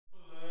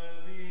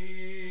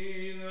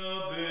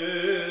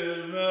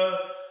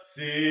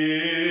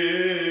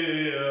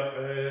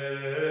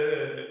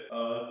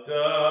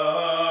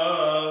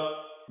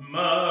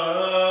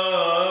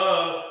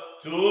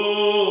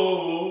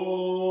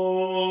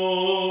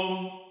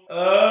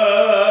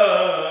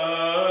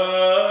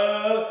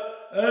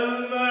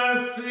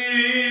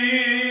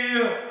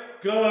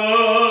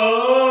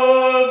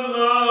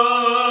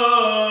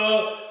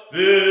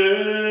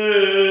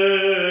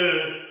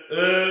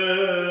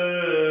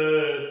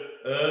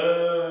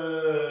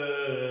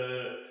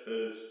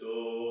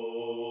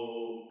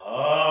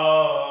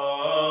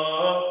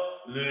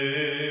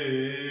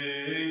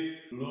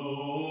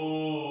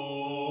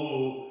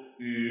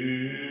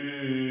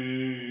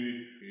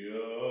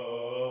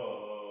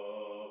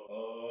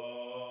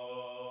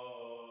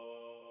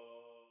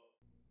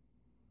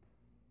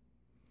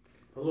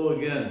Hello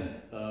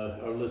again,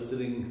 our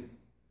listening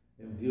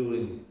and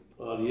viewing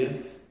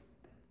audience.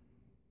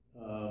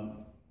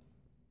 I'm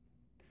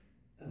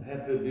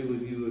happy to be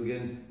with you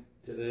again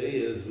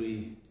today as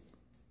we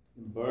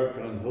embark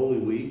on Holy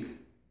Week.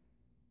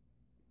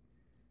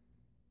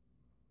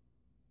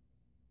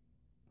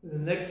 In the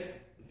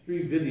next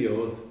 3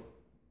 videos,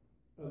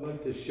 I'd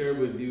like to share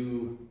with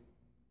you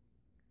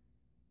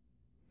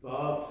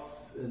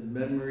thoughts and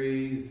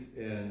memories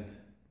and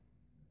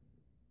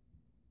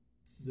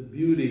the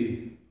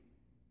beauty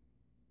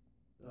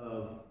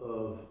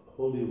of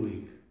Holy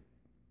Week.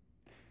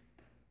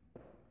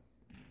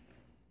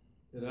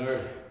 In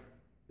our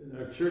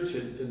church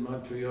in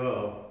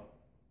Montreal,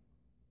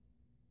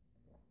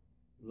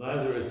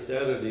 Lazarus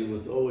Saturday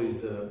was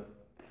always a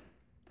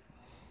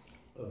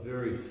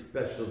very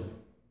special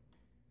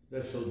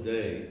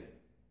day.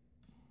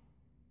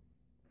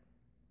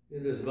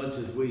 In as much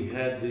as we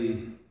had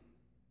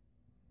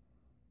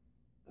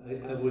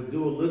I would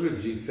do a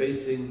liturgy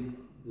facing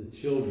the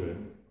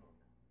children,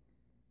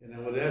 and I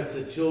would ask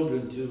the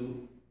children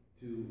to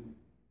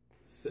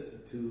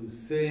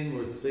sing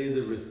or say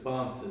the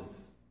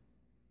responses.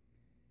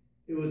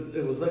 It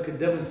was like a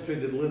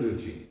demonstrated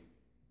liturgy.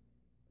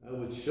 I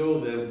would show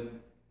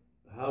them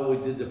how we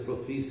did the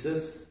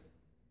prothesis,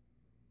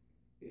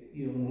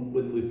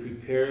 when we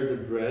prepared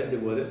the bread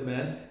and what it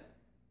meant.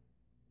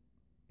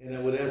 And I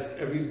would ask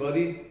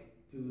everybody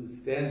to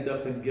stand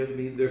up and give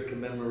me their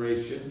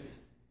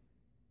commemorations,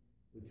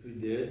 which we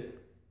did.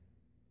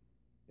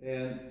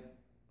 And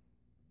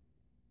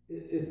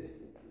it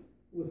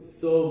was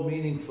so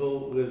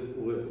meaningful with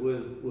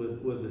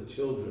the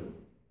children.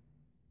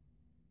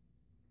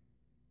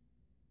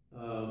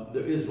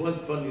 There is one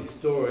funny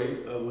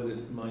story I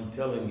wouldn't mind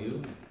telling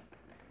you.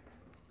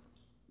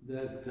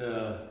 That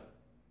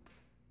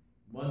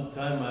one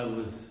time I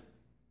was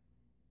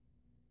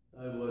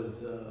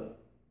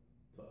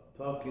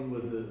talking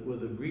with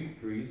a Greek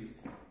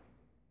priest,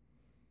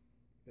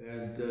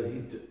 and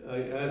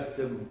I asked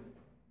him,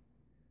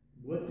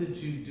 "What did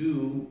you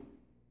do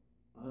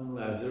on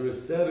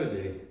Lazarus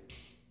Saturday?"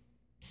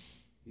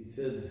 He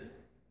says,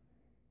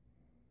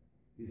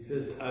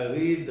 "I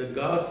read the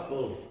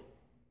gospel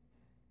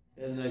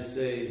and I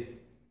say,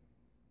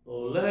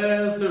 'Oh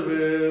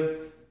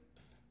Lazarus,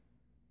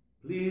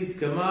 please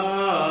come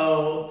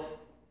out.'"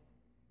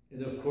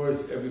 And of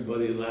course,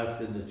 everybody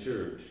laughed in the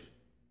church.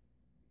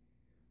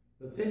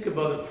 But think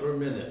about it for a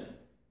minute,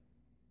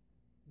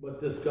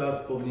 what this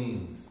gospel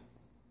means.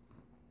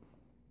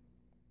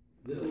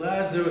 That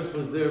Lazarus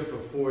was there for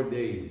 4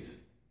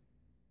 days.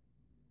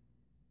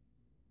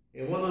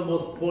 And one of the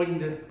most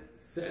poignant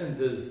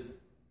sentences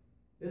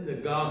in the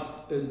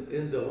gospel,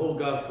 in the whole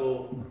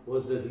gospel,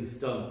 was that he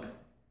stunk.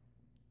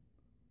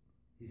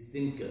 He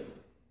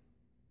stinketh.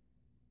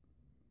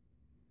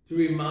 To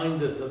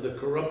remind us of the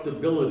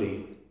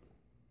corruptibility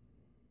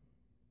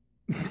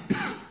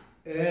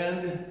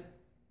and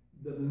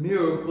the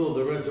miracle of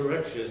the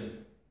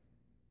resurrection.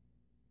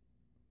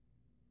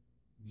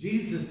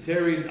 Jesus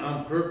tarried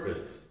on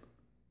purpose.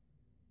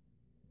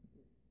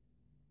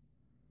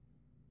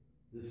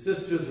 The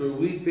sisters were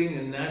weeping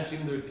and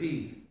gnashing their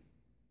teeth.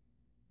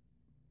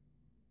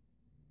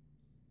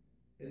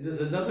 And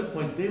there's another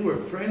point. They were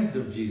friends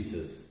of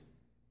Jesus.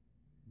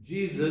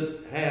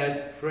 Jesus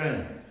had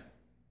friends.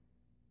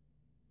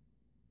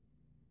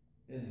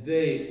 And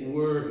they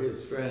were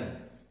his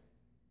friends.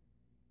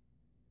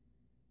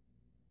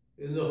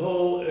 And the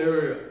whole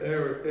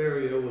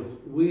area was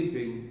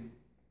weeping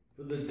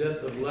for the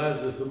death of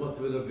Lazarus, who must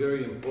have been a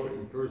very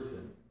important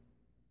person.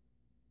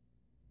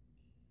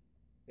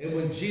 And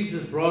when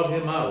Jesus brought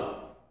him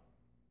out,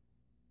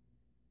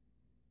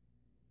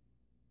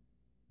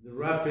 the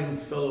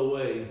wrappings fell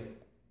away.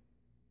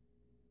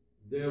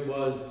 There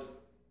was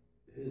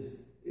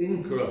his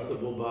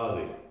incorruptible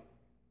body,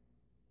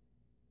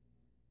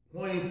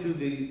 pointing to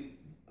the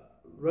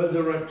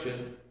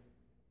resurrection.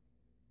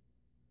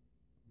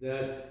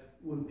 That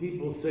when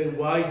people say,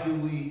 why do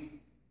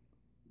we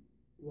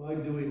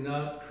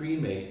not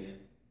cremate?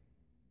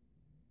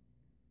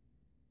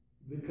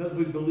 Because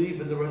we believe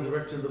in the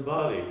resurrection of the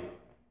body.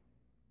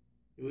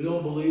 We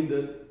don't believe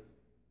that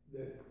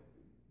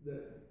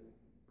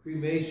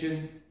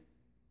cremation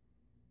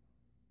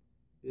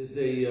is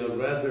a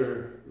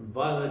rather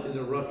violent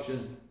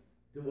interruption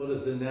to what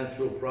is the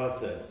natural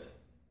process.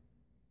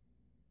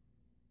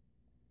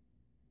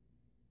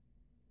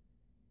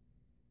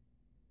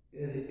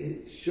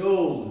 It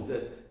shows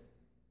that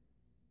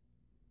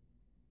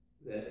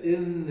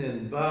in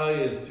and by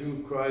and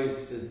through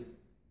Christ and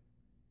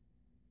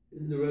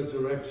in the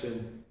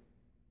resurrection,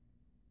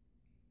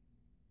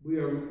 we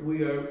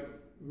are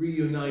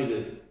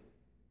reunited.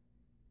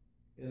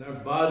 In our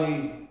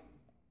body,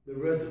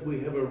 we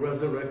have a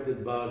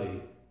resurrected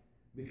body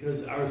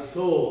because our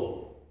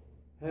soul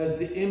has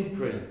the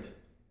imprint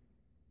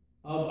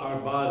of our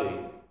body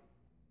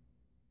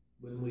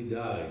when we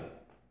die.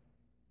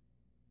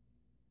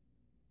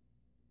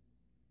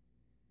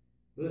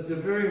 But it's a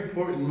very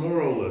important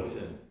moral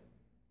lesson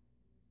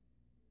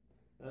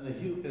and a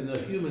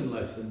human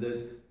lesson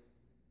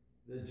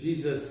that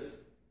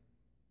Jesus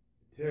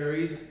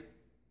tarried,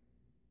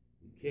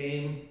 he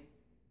came,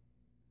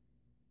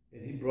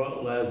 and he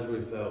brought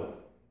Lazarus out.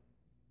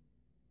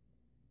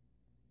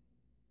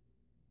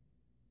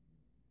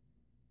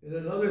 In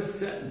another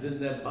sentence in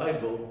that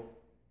Bible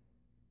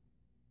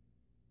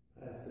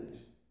passage,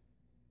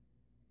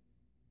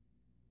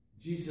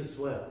 Jesus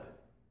wept.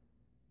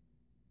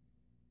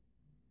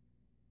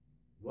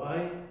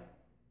 Why?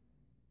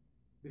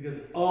 Because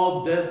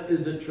all death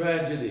is a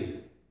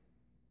tragedy.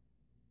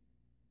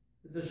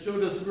 It's the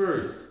shortest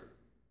verse.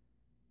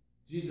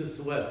 Jesus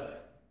wept.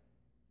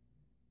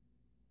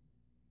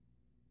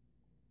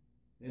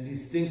 And he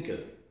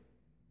stinketh.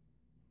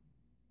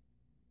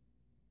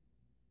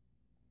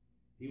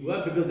 He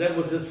wept because that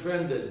was his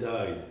friend that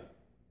died.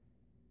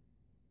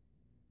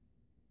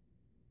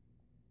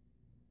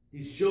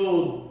 He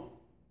showed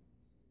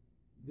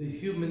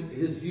his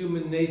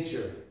human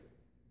nature.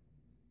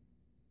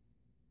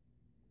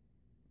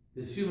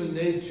 His human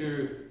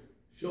nature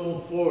shone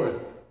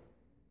forth.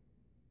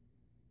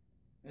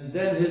 And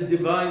then his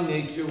divine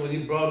nature when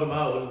he brought him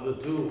out of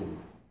the tomb.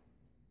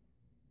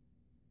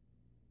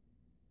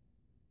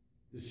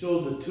 To show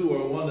the two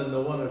are one and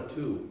the one are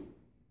two.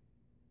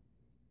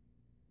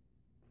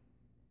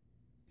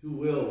 Two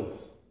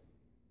wills.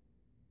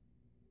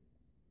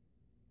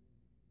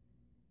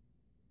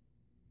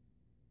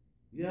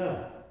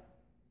 Yeah,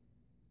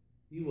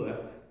 he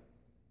wept.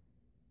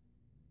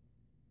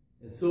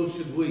 And so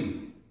should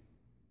we.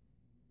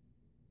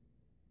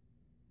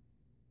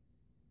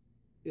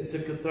 It's a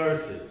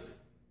catharsis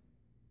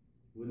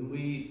when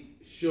we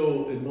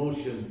show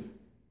emotion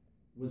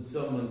when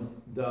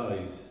someone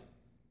dies.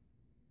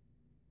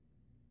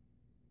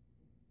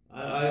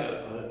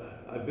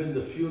 I've been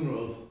to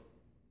funerals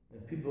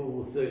and people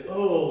will say,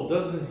 "Oh,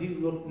 doesn't he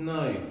look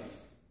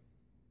nice?"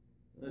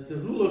 And I said,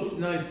 "Who looks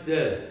nice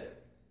dead?"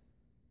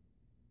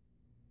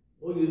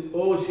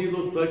 Oh, she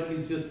looks like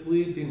he's just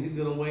sleeping. He's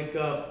going to wake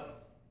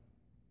up.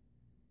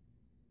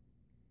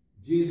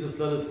 Jesus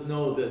let us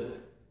know that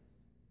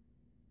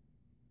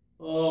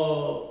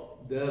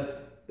all death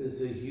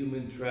is a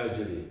human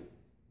tragedy.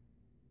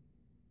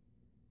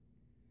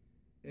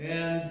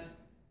 And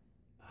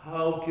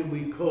how can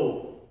we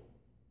cope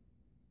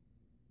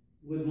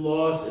with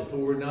loss if it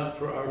were not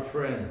for our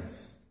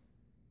friends?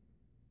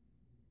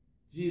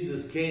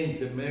 Jesus came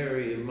to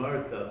Mary and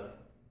Martha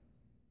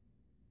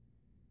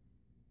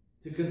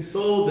to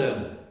console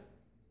them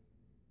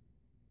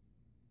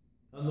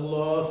on the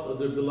loss of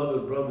their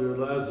beloved brother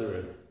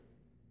Lazarus.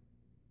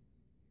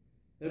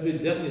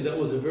 Evidently, that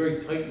was a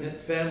very tight-knit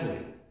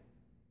family.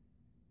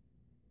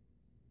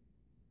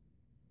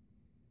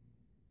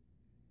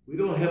 We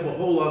don't have a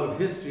whole lot of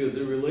history of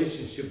their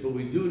relationship, but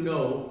we do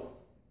know,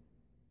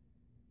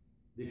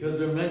 because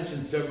they're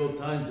mentioned several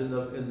times in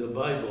the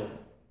Bible,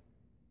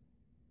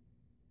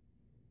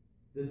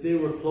 that they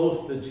were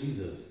close to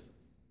Jesus.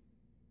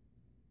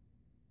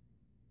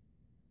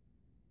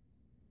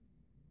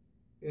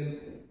 And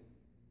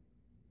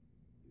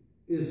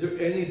is there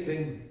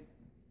anything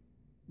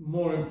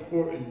more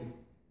important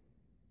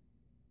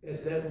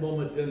at that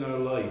moment in our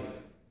life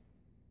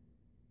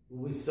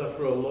when we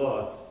suffer a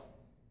loss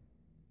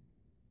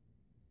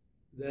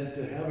than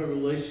to have a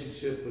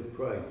relationship with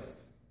Christ,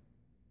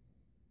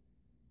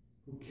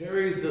 who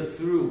carries us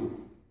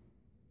through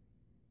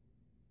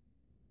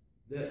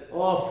that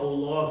awful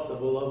loss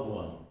of a loved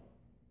one?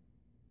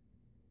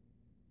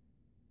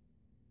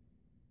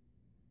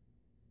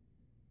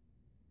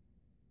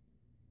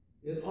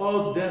 And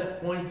all death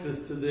points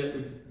us to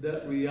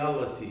that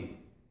reality.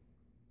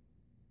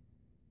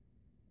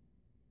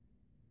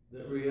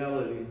 That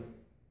reality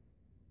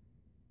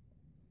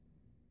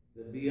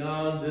that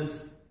beyond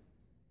this,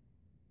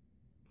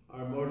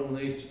 our mortal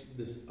nature,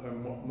 our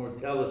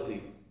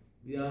mortality,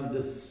 beyond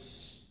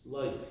this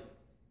life,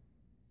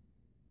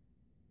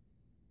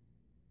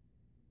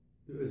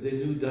 there is a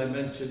new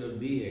dimension of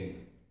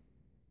being.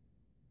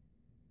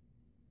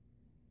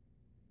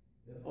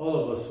 And all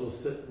of us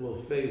will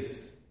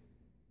face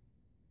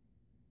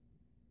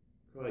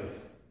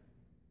Christ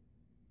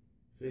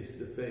face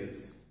to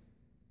face.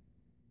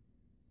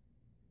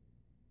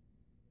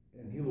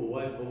 And he will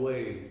wipe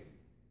away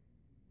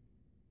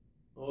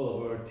all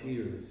of our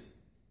tears.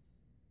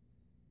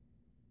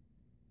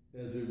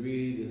 As we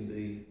read in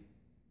the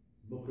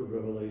book of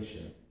Revelation.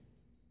 celebration.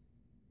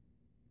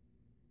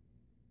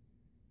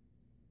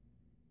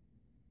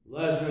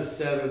 Lazarus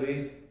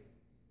Saturday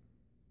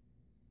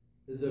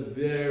is a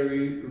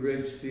very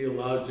rich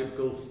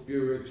theological,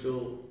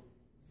 spiritual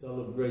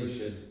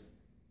celebration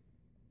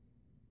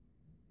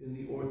in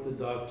the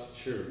Orthodox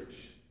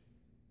Church.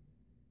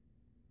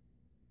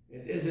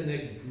 And isn't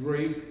it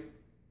great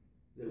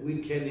that we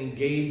can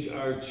engage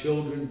our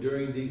children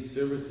during these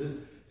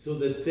services so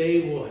that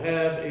they will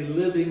have a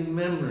living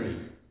memory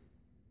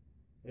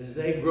as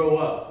they grow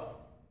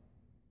up,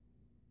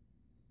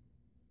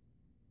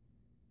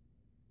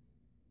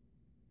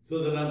 so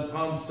that on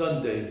Palm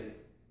Sunday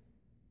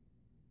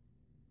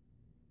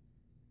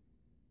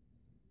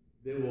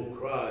they will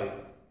cry,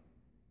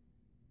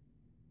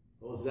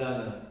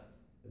 Hosanna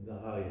in the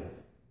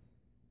highest.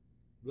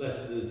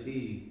 Blessed is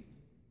he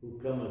who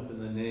cometh in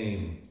the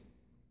name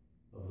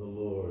of the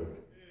Lord.